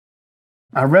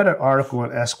I read an article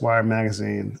in Esquire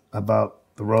magazine about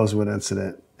the Rosewood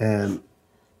incident, and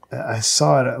I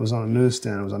saw it. It was on a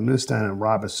newsstand. It was on a newsstand in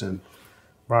Robertson,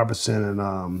 and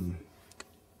I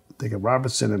think of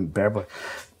Robertson and Beverly.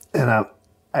 And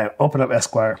I opened up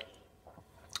Esquire.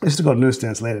 I used to go to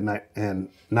newsstands late at night and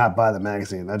not buy the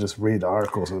magazine. I just read the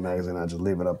articles in the magazine. I just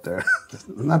leave it up there.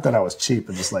 Not that I was cheap,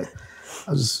 but just like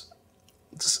I was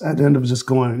just at the end of just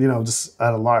going, just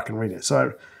out of lark and reading it. So I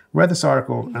read this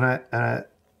article, and I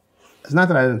it's not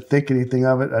that I didn't think anything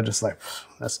of it. I just like,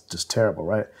 that's just terrible,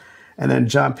 right? And then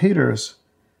John Peters,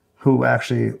 who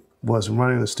actually was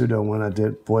running the studio when I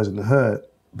did Boys in the Hood,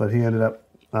 but he ended up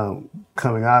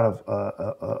coming out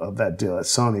of that deal at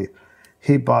Sony.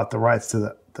 He bought the rights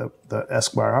to the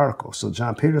Esquire article. So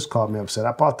John Peters called me up and said,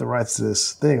 I bought the rights to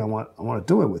this thing. I want to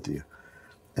do it with you.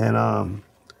 And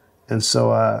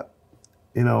so I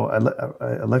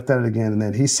looked at it again, and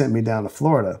then he sent me down to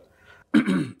Florida.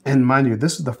 And mind you,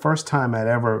 this is the first time I'd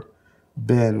ever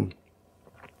been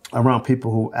around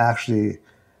people who actually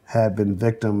had been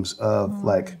victims of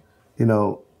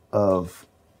of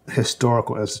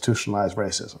historical institutionalized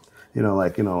racism.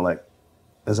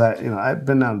 As I've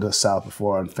been down to the South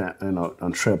before on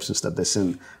trips and stuff. They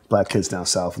send black kids down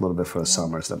South a little bit for the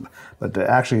summer and stuff. But to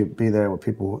actually be there with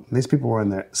people, these people were in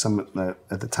their,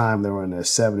 at the time they were in their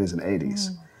 70s and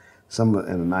 80s, some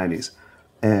in the 90s.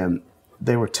 And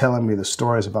they were telling me the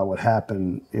stories about what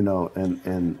happened, in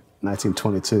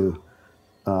 1922,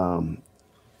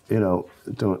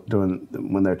 during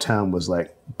when their town was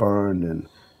like burned and,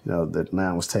 the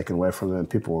land was taken away from them and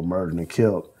people were murdered and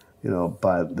killed,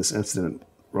 by this incident,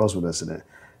 Rosewood incident.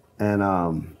 And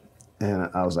I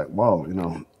was like, whoa,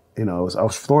 I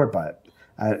was floored by it.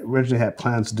 I originally had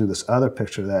plans to do this other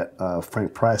picture that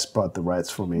Frank Price bought the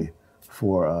rights for me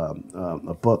for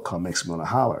a book called Makes Me Wanna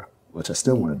Holler, which I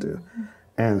still want to do.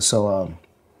 And so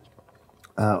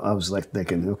I was like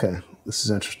thinking, okay, this is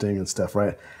interesting and stuff,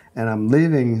 right? And I'm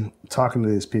leaving, talking to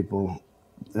these people,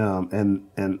 and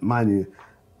mind you,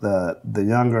 the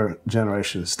younger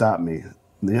generation stopped me.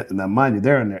 Now, mind you,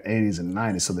 they're in their 80s and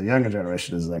 90s, so the younger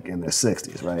generation is like in their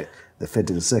 60s, right? The 50s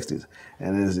and 60s.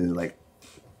 And there's these like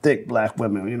thick black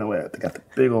women, they got the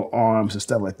big old arms and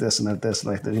stuff like this and this,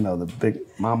 like the big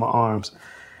mama arms.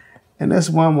 And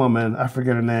this one woman, I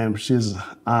forget her name, she's an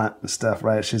aunt and stuff,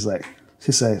 right? She's like,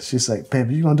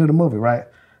 baby, you gonna do the movie, right?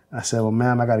 I said, well,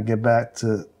 ma'am, I gotta get back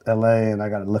to LA and I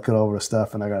gotta look it over the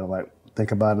stuff and I gotta like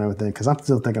think about it and everything. Cause I'm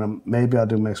still thinking maybe I'll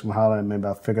do Makes Me Holler and maybe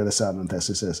I'll figure this out. And then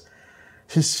she says,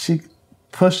 she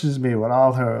pushes me with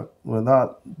all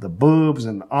the boobs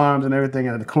and the arms and everything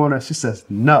in the corner. She says,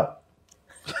 no.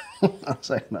 I was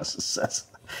like, no, she says,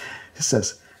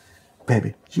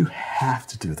 baby, you have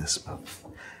to do this movie.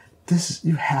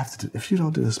 You have to do. If you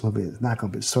don't do this movie,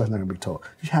 the story's not gonna be told.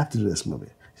 You have to do this movie.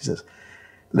 She says,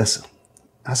 listen.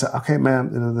 I said, okay,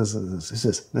 ma'am. This. She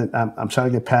says, I'm trying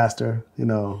to get past her,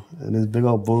 and these big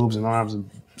old boobs and arms and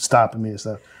stopping me and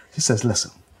stuff. She says,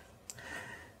 listen.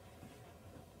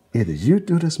 Either you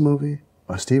do this movie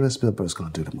or Steven Spielberg's gonna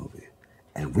do the movie,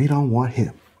 and we don't want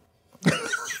him.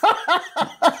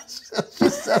 She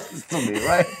says this to me,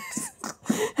 right?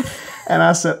 And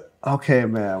I said, okay,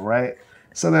 ma'am, right?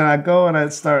 So then I go and I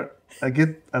look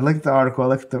at the article, I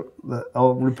look at the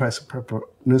old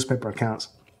newspaper accounts.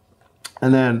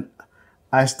 And then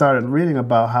I started reading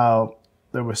about how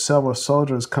there were several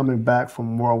soldiers coming back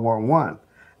from World War I.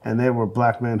 And they were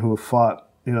black men who fought,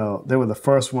 they were the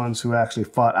first ones who actually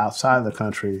fought outside of the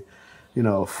country,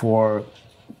 for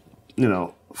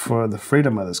the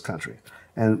freedom of this country.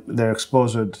 And their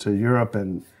exposure to Europe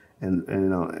and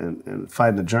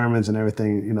fighting the Germans and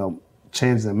everything,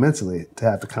 changed them mentally to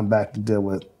have to come back to deal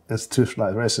with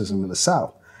institutionalized racism in the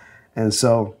South. And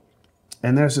so,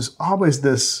 and there's always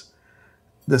this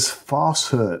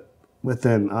falsehood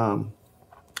within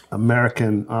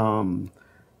American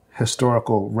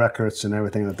historical records and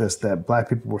everything like this, that black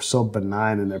people were so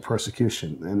benign in their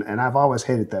persecution. And I've always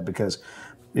hated that because,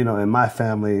 in my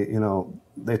family,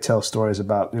 they tell stories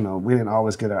about, we didn't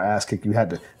always get our ass kicked.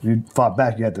 If you fought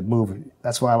back, you had to move.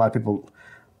 That's why a lot of people,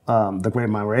 the Great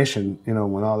Migration,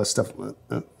 when all this stuff,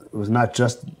 it was not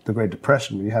just the Great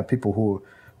Depression. When you have people who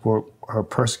are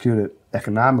persecuted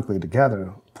economically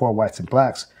together, poor whites and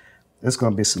blacks, it's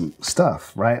going to be some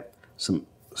stuff, right? Some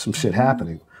shit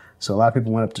happening. So a lot of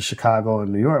people went up to Chicago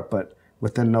and New York, but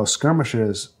within those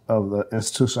skirmishes of the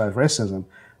institutionalized racism,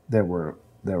 there were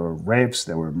rapes,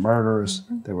 there were murders,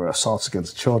 there were assaults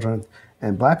against children,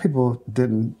 and black people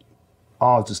didn't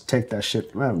all just take that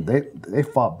shit. They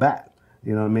fought back.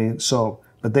 You know what I mean? So,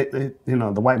 but they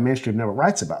the white mainstream never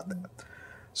writes about that.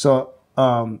 So,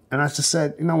 and I just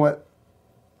said, you know what?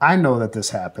 I know that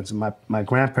this happens, and my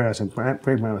grandparents and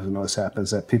great-grandparents know this happens,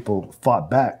 that people fought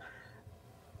back.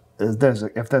 If there's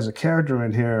a character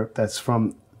in here that's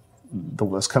come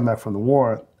back from the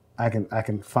war, I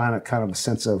can find a kind of a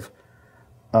sense of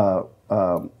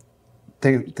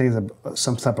things of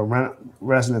some type of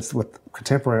resonance with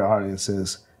contemporary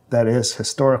audiences that is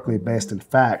historically based in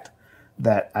fact,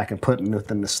 that I can put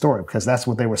within the story, because that's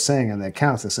what they were saying in the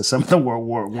accounts. They said some of the World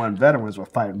War I veterans were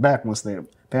fighting back once their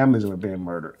families were being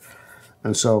murdered.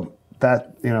 And so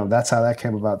that's how that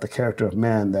came about, the character of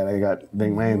man that I got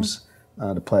Ving Rhames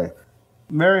to play.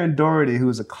 Marion Doherty, who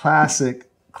is a classic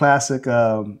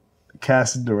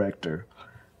casting director.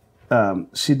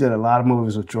 She did a lot of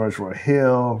movies with George Roy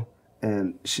Hill,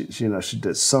 and she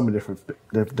did so many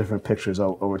different pictures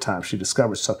over time. She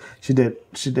discovered, so she did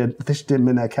I think she did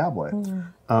Midnight Cowboy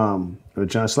with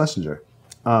John Schlesinger.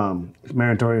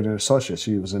 Marion Doherty and her associate.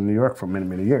 She was in New York for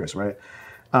many years, right?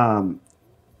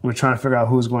 We're trying to figure out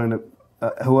who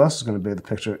else is going to be in the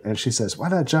picture, and she says, "Why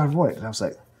not John Voight?" And I was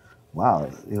like,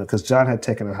 "Wow," because John had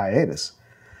taken a hiatus.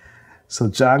 So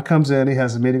John comes in, he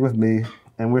has a meeting with me,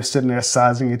 and we're sitting there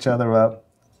sizing each other up.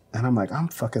 And I'm like, I'm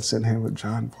fucking sitting here with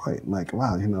John Voight. Like,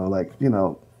 wow,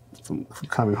 from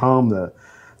Coming Home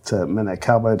to Midnight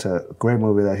Cowboy to a great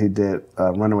movie that he did,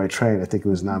 Runaway Train. I think he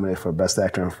was nominated for Best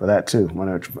Actor for that too,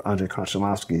 Andrei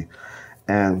Konchalovsky.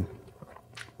 And,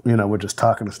 we're just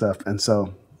talking and stuff. And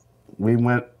so we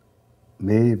went,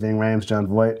 me, Ving Rhames, John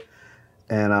Voight,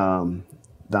 and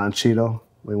Don Cheadle.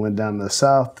 We went down to the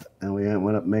South, and we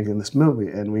went up making this movie.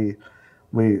 And we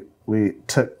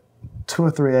took 2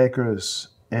 or 3 acres,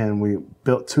 and we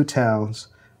built 2 towns.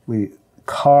 We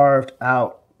carved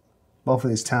out both of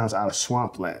these towns out of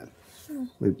swampland.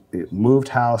 We moved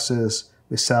houses.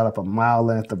 We set up a mile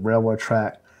length of railroad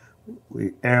track.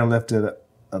 We airlifted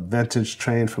a vintage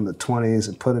train from the 20s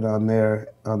and put it on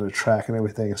the track and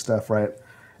everything and stuff, right?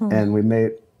 And we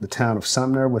made the town of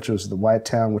Sumner, which was the white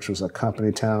town, which was a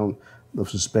company town,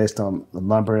 which was based on the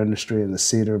lumber industry and the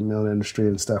cedar mill industry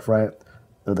and stuff, right?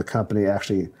 The company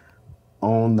actually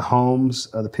owned the homes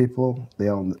of the people. They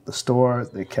owned the store.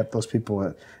 They kept those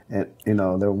people, and there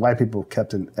were white people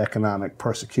kept in economic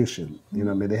persecution.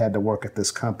 They had to work at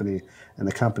this company, and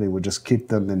the company would just keep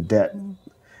them in debt. And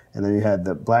then you had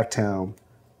the black town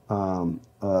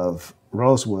of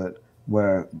Rosewood,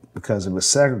 where because it was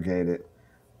segregated,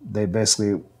 they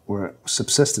basically were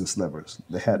subsistence livers.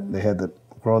 They had to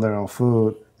grow their own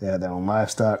food. They had their own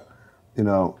livestock.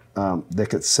 They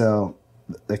could sell.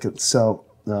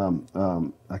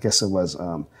 I guess it was.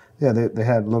 They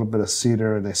had a little bit of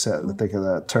cedar, and they said that they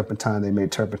could turpentine. They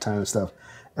made turpentine and stuff.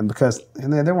 And because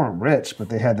they weren't rich, but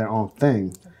they had their own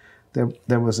thing.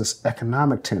 There was this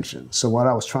economic tension. So what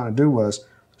I was trying to do was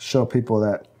show people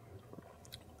that,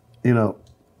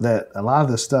 that a lot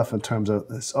of this stuff in terms of,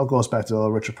 this all goes back to the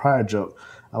old Richard Pryor joke,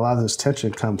 a lot of this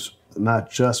tension comes not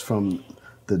just from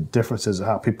the differences of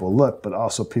how people look, but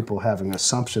also people having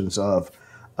assumptions of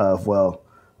well,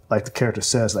 like the character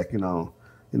says, like,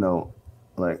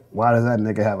 like, why does that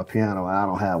nigga have a piano and I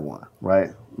don't have one,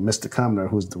 right? Mr. Cumner,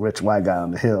 who's the rich white guy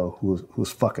on the hill,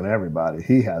 who's fucking everybody,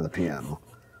 he has a piano,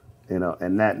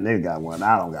 and that nigga got one,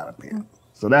 I don't got a piano.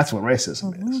 So that's what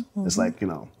racism is. It's like,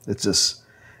 it's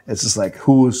just like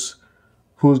who's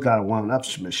got a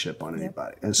one-upsmanship on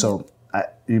anybody. And so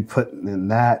you put in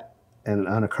that and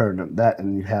an undercurrent of that,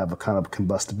 and you have a kind of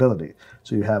combustibility.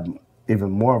 So you have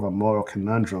even more of a moral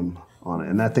conundrum on it.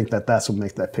 And I think that's what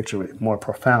makes that picture more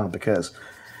profound, because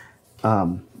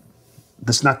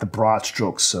it's not the broad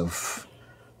strokes of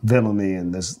villainy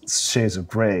and there's shades of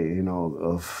gray,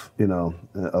 of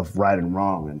right and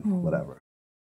wrong and whatever.